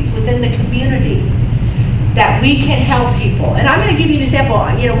strategies within the community that we can help people? And I'm going to give you an example.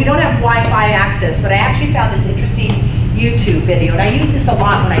 We don't have Wi-Fi access, but I actually found this interesting YouTube video, and I use this a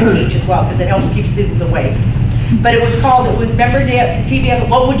lot when I teach as well, because it helps keep students awake. But it was called, remember the TV episode,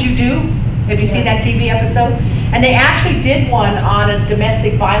 What Would You Do? Have you seen that TV episode? And they actually did one on a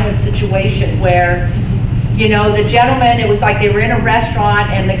domestic violence situation where, the gentleman, it was like they were in a restaurant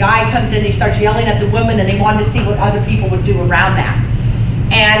and the guy comes in and he starts yelling at the woman, and they wanted to see what other people would do around that.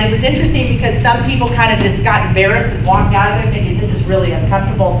 And it was interesting because some people kind of just got embarrassed and walked out of there thinking this is really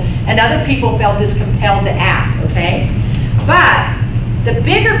uncomfortable, and other people felt just compelled to act, okay? But the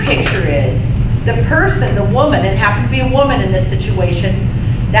bigger picture is the person, the woman, it happened to be a woman in this situation,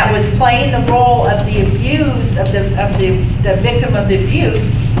 that was playing the role of the abused, of the victim of the abuse.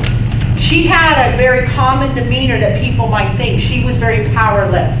 She had a very common demeanor that people might think. She was very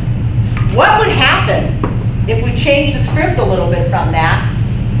powerless. What would happen if we changed the script a little bit from that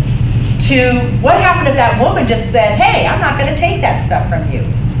to what happened if that woman just said, hey, I'm not going to take that stuff from you?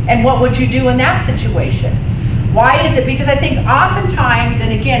 And what would you do in that situation? Why is it? Because I think oftentimes,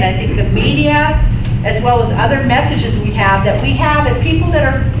 and again, I think the media, as well as other messages we have, that people that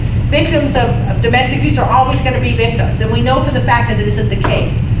are victims of domestic abuse are always going to be victims, and we know for the fact that it isn't the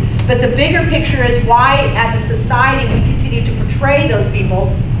case. But the bigger picture is why, as a society, we continue to portray those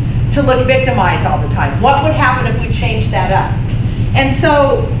people to look victimized all the time. What would happen if we changed that up? And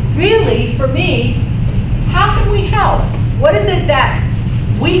so, really, for me, how can we help? What is it that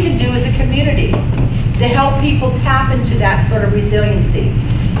we can do as a community to help people tap into that sort of resiliency?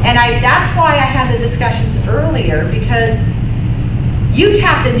 And that's why I had the discussions earlier, because you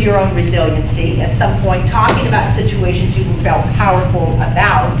tapped into your own resiliency at some point, talking about situations you felt powerful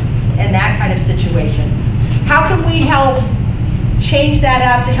about and that kind of situation. How can we help change that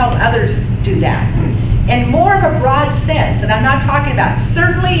up to help others do that? In more of a broad sense, and I'm not talking about,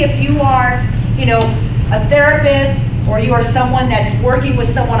 certainly if you are, you know, a therapist, or you are someone that's working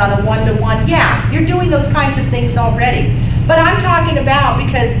with someone on a one-to-one, yeah, you're doing those kinds of things already. But I'm talking about,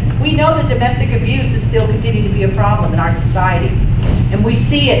 because we know that domestic abuse is still continuing to be a problem in our society. And we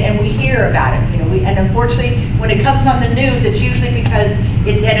see it and we hear about it. You know, and unfortunately, when it comes on the news, it's usually because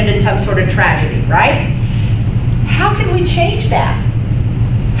it's ended in some sort of tragedy, right? How can we change that?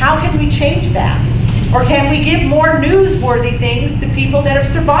 How can we change that? Or can we give more newsworthy things to people that have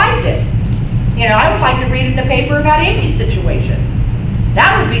survived it? You know, I would like to read in the paper about Amy's situation.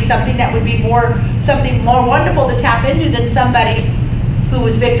 That would be something that would be something more wonderful to tap into than somebody who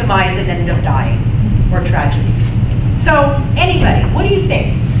was victimized and ended up dying, or tragedy. So, anybody, what do you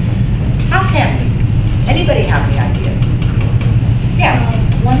think? How can we? Anybody have any ideas? Yes.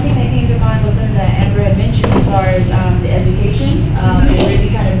 One thing that came to mind was something that Amber had mentioned as far as the education, and really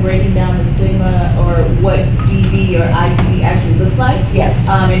kind of breaking down the stigma or what DV or IDV actually looks like. Yes.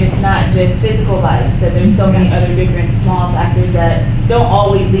 And it's not just physical violence, that there's so many other different small factors that don't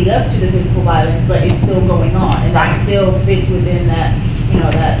always lead up to the physical violence, but it's still going on, and that still fits within that, you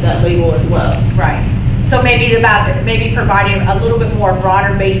know, that label as well. Right. So maybe providing a little bit more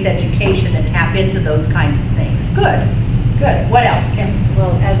broader-based education and tap into those kinds of things. Good. Good. What else, Kim?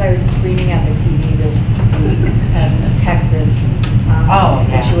 Well, as I was screaming at the TV this week, a Texas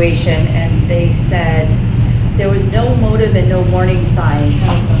situation, and they said there was no motive and no warning signs.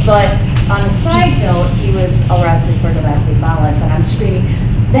 But on a side note, he was arrested for domestic violence, and I'm screaming,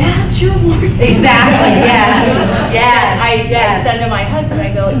 "That's your warning!" Exactly. Yes. Yes. I said to my husband,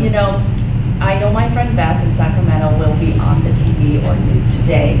 I go, you know, I know my friend Beth in Sacramento will be on the TV or news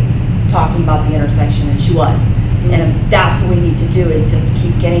today talking about the intersection, and she was. And that's what we need to do, is just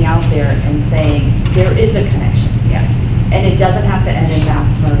keep getting out there and saying there is a connection. Yes. And it doesn't have to end in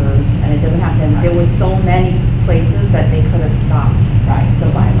mass murders, and it doesn't have to end. There were so many places that they could have stopped the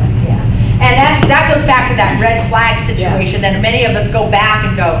violence. Yeah. And that goes back to that red flag situation that many of us go back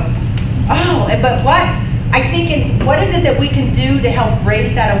and go, oh, but what? I think what is it that we can do to help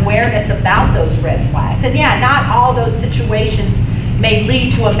raise that awareness about those red flags? And yeah, not all those situations may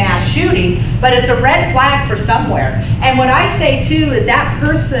lead to a mass shooting, but it's a red flag for somewhere. And what I say too, that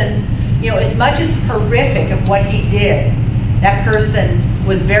person, you know, as much as horrific of what he did, that person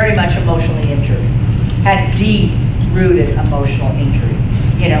was very much emotionally injured, had deep-rooted emotional injury,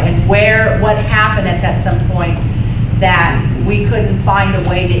 you know, and what happened at that some point that we couldn't find a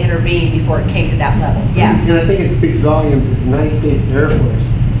way to intervene before it came to that level. Yes. And I think it speaks volumes that the United States Air Force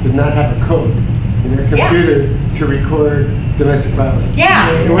did not have a code in their computer to record domestic violence. Yeah,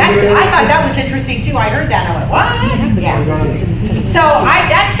 I thought that was interesting too. I heard that and I went, what? Yeah. So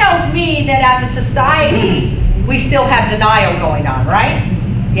that tells me that as a society, we still have denial going on, right?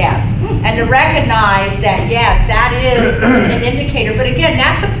 Yes. And to recognize that, yes, that is an indicator. But again,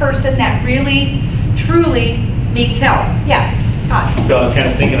 that's a person that really, truly needs help. Yes. Hi. So I was kind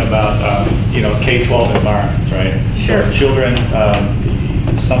of thinking about, you know, K-12 environments, right? Sure. So children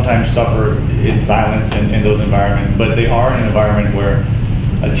sometimes suffer in silence in those environments, but they are in an environment where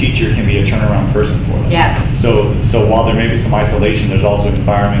a teacher can be a turnaround person for them. Yes. So while there may be some isolation, there's also an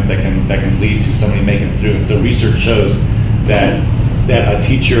environment that can lead to somebody making it through. And so research shows that a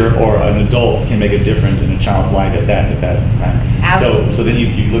teacher or an adult can make a difference in a child's life at that time. Absolutely. So then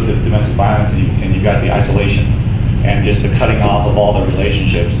you looked at domestic violence and you got the isolation and just the cutting off of all the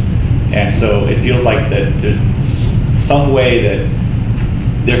relationships. And so it feels like that there's some way that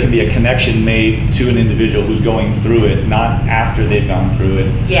there can be a connection made to an individual who's going through it, not after they've gone through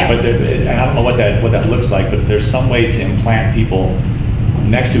it. Yes. But and I don't know what that looks like, but there's some way to implant people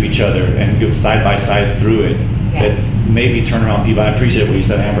next to each other and go side by side through it that maybe turn around people. I appreciate what you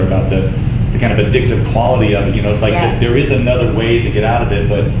said, Amber, about the kind of addictive quality of it. You know, it's like there is another way to get out of it,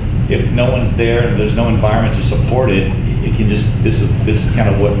 but if no one's there and there's no environment to support it, it can just this is kind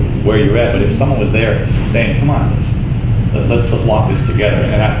of where you're at. But if someone was there saying, "Come on, let's walk this together,"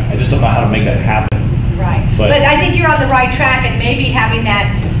 and I just don't know how to make that happen. Right. But I think you're on the right track, and maybe having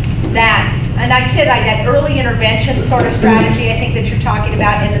that that, and like I said, like that early intervention sort of strategy I think that you're talking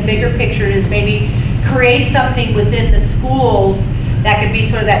about in the bigger picture is maybe create something within the schools that could be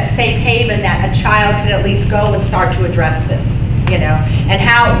sort of that safe haven that a child could at least go and start to address this, you know,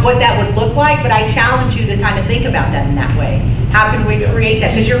 and what that would look like. But I challenge you to kind of think about that in that way. How can we create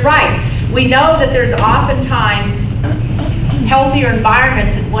that? Because you're right. We know that there's oftentimes healthier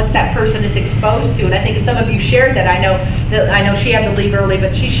environments once that person is exposed to. And I think some of you shared that. I know she had to leave early,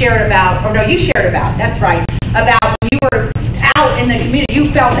 but she shared about, or no, you shared about, that's right, about when you were out in the community,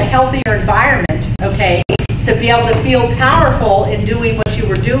 you felt a healthier environment, okay, to be able to feel powerful in doing what you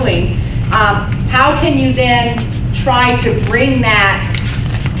were doing. How can you then try to bring that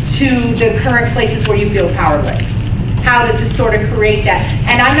to the current places where you feel powerless? How to just sort of create that.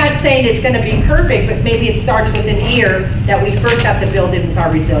 And I'm not saying it's going to be perfect, but maybe it starts with an ear that we first have to build in with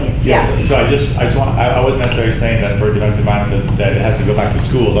our resilience. Yes. So I wasn't necessarily saying that for domestic violence that it has to go back to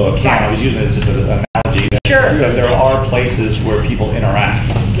school, though it can. Right. I was using it as just an analogy. Sure. That there are places where people interact.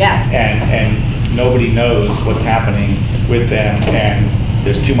 Yes. And nobody knows what's happening with them, and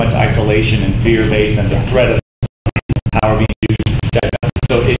there's too much isolation and fear-based, and the threat of power being used.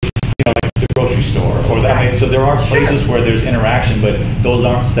 So it, you know, like the grocery store or that. Right. So there are places where there's interaction, but those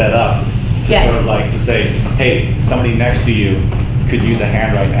aren't set up to sort of like to say, hey, somebody next to you could use a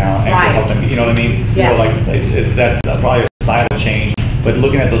hand right now and could help them. You know what I mean? Yes. So like that's probably a societal change. But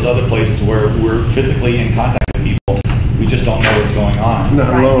looking at those other places where we're physically in contact with people, we just don't know what's going on.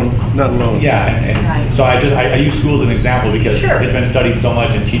 Not alone. Not alone. Yeah, and so I use schools as an example because it's been studied so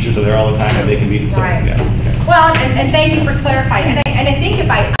much, and teachers are there all the time that they can be. So, yeah. Okay. Well, and thank you for clarifying. And I think if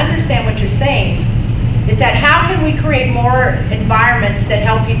I understand what you're saying, is that how can we create more environments that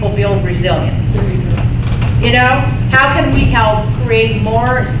help people build resilience? You know, how can we help create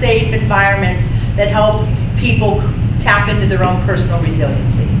more safe environments that help people tap into their own personal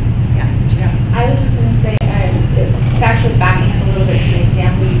resiliency? Yeah. I was just going to say, it's actually backing up a little bit to the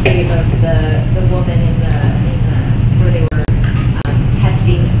example you gave of the woman in the where they were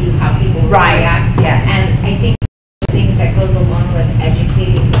testing to see how people would react. Yes. And I think things that goes along with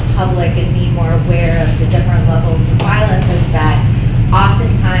educating the public and being more aware of the different levels of violence is that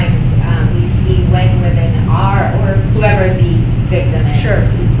oftentimes we see when women are, or whoever the victim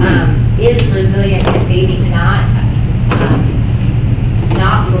is resilient and maybe not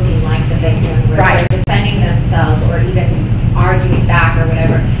looking like the victim, where they're defending themselves or even arguing back or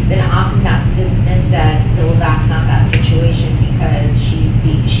whatever, then often that's dismissed as, well, that's not that situation because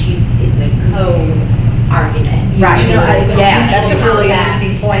it's a co-argument. Right. You know, That's a really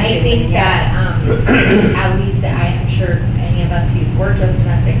interesting point. I think that, at least I am sure any of us who've worked with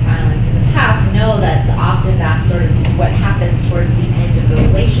domestic violence in the past know that often that's sort of what happens towards the end of the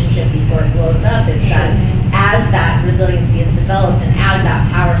relationship before it blows up, is that as that resiliency is developed and as that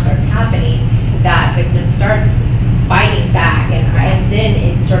power starts happening, that victim starts fighting back, and then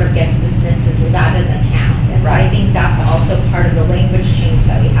it sort of gets dismissed as, well, that doesn't count. And so I think that's also part of the language change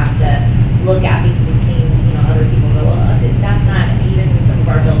that we have to look at, because we've seen, you know, other people go, well, that's not, even in some of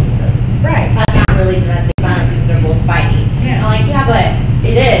our buildings, that's not really domestic violence because they're both fighting. I'm like, yeah, but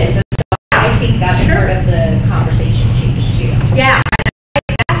it is. And so I think that's part of the conversation change too. Yeah,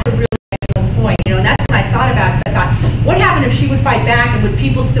 that's a really excellent point. You know, and that's what I thought about. Because I thought, what happened if she would fight back, and would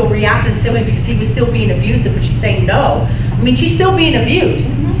people still react in the same way because he was still being abusive, but she's saying no? I mean, she's still being abused,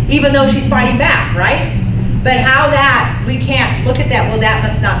 even though she's fighting back, right? But how that, we can't look at that, well, that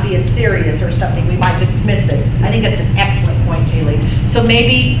must not be as serious or something, we might dismiss it. I think that's an excellent point, Julie. So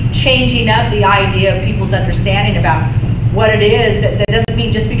maybe changing up the idea of people's understanding about what it is, that doesn't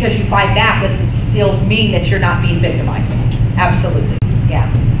mean just because you fight back doesn't still mean that you're not being victimized. Absolutely, yeah.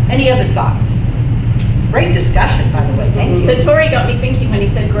 Any other thoughts? Great discussion, by the way, thank you. So Tori got me thinking when he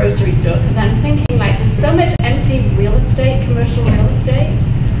said grocery store, because I'm thinking like there's so much empty real estate, commercial real estate,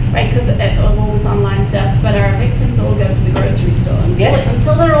 right, because of all this online stuff, but our victims all go to the grocery store.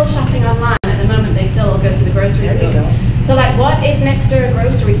 Until they're all shopping online, at the moment they still all go to the grocery store. So like, what if next to a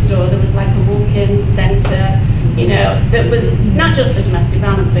grocery store there was like a walk-in center, you know, that was not just for domestic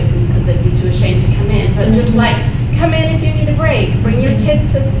violence victims because they'd be too ashamed to come in, but just like, come in if you need a break, bring your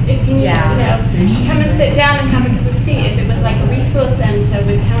kids if you need, you know, come and sit down and have a cup of tea. If it was like a resource center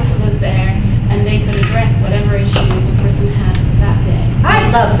with counselors there and they could address whatever issues a person had that day.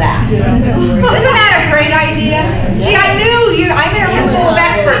 I love that. Isn't that a great idea? See, I knew you, I'm in a room full of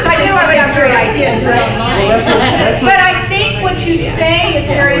experts. I knew I would have great ideas. But I think what you say is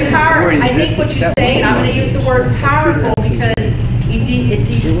very powerful. I think what you say, and I'm going to use the word powerful because it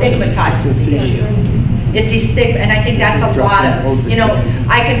destigmatizes the issue. And I think that's a lot of, you know,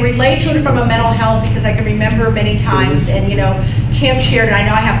 I can relate to it from a mental health because I can remember many times, and you know, Kim shared, and I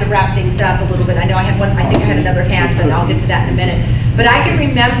know I have to wrap things up a little bit. I know I think I had another hand, but I'll get to that in a minute. But I can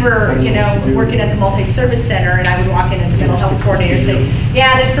remember, you know, working at the multi-service center, and I would walk in as a mental health coordinator and say,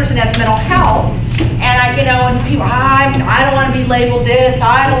 yeah, this person has mental health. And and people, I don't want to be labeled this,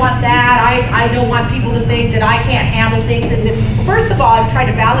 I don't want that, I don't want people to think that I can't handle things. I said, well, first of all, I've tried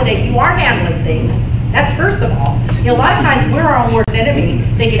to validate you are handling things. That's first of all. A lot of times we're our own worst enemy,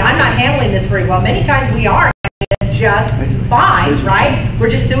 thinking I'm not handling this very well. Many times we are just fine, right? We're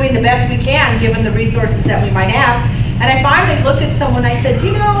just doing the best we can given the resources that we might have. And I finally looked at someone, I said,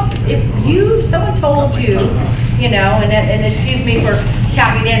 if someone told you, and excuse me for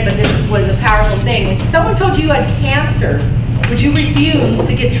tapping in, but this was a powerful thing. If someone told you had cancer, would you refuse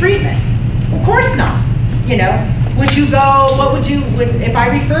to get treatment? Of course not. Would you go, if I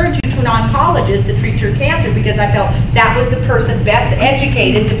referred you to an oncologist to treat your cancer because I felt that was the person best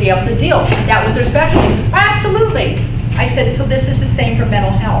educated to be able to deal. That was their specialty. Absolutely. I said, so this is the same for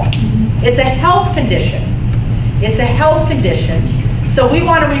mental health. It's a health condition. It's a health condition. So we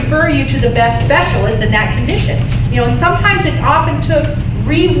want to refer you to the best specialist in that condition. And sometimes it often took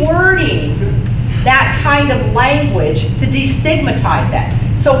rewording that kind of language to destigmatize that.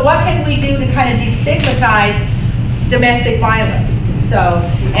 So what can we do to kind of destigmatize domestic violence?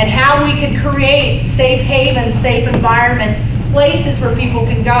 And how we can create safe havens, safe environments, places where people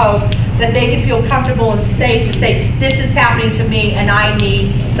can go that they can feel comfortable and safe to say, this is happening to me and I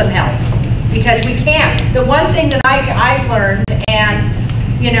need some help. Because we can't. The one thing that I've learned, and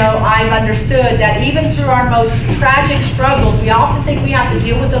I've understood that even through our most tragic struggles, we often think we have to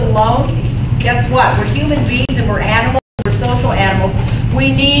deal with it alone. Guess what? We're human beings and we're animals, we're social animals.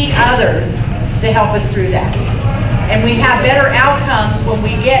 We need others to help us through that. And we have better outcomes when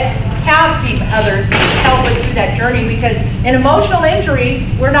we have others help us through that journey, because in emotional injury,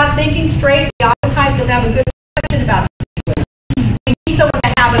 we're not thinking straight. We oftentimes don't have a good perception about it. We need someone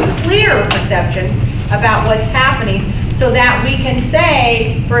to have a clear perception about what's happening so that we can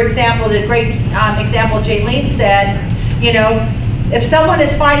say, for example, the great example Jaylene said, if someone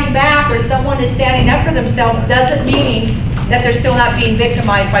is fighting back or someone is standing up for themselves, doesn't mean that they're still not being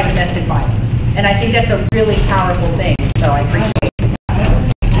victimized by domestic violence. And I think that's a really powerful thing, so I appreciate it.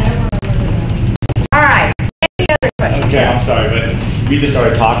 All right, any other questions? Okay, I'm sorry, but we just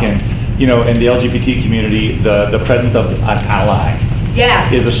started talking, in the LGBT community, the presence of an ally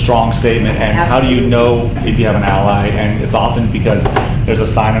is a strong statement, and how do you know if you have an ally? And it's often because there's a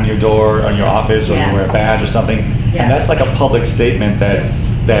sign on your door, on your office, or you wear a badge or something, and that's like a public statement that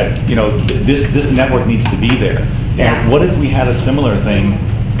this network needs to be there. And what if we had a similar thing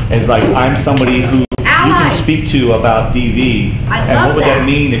as like, I'm somebody who you can speak to about DV, and what would that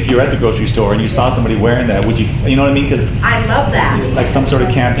mean if you're at the grocery store and you saw somebody wearing that? Would you know what I mean? Because I love that. Like some sort of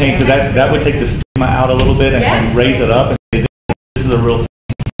campaign, because that would take the stigma out a little bit and raise it up and say, this is a real thing.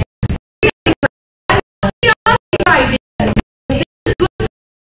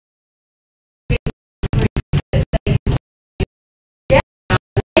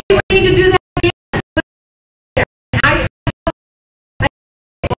 We need to do that.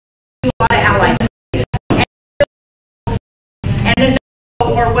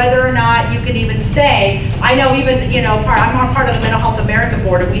 Or whether or not you can even say, I know even, I'm not part of the Mental Health America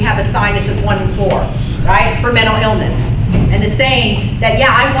Board, and we have a sign that says 1 in 4, right, for mental illness. And it's saying that,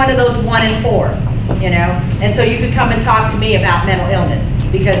 yeah, I'm one of those 1 in 4, and so you could come and talk to me about mental illness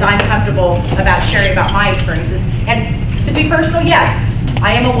because I'm comfortable about sharing about my experiences. And to be personal, yes,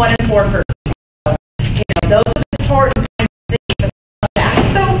 I am a 1 in 4 person. Those are the important things.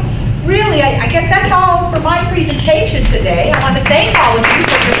 So really, I guess that's all for my presentation today. I want to thank all of you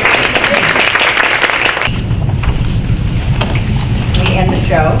for your participation. We end the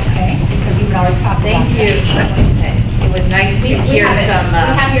show, okay? Because we've already talked. Thank you. It was nice to hear some. We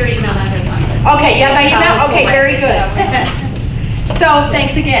have your email address on there. Okay, yeah, my email. Okay, very good. So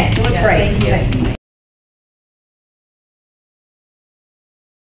thanks again. It was great. Thank you.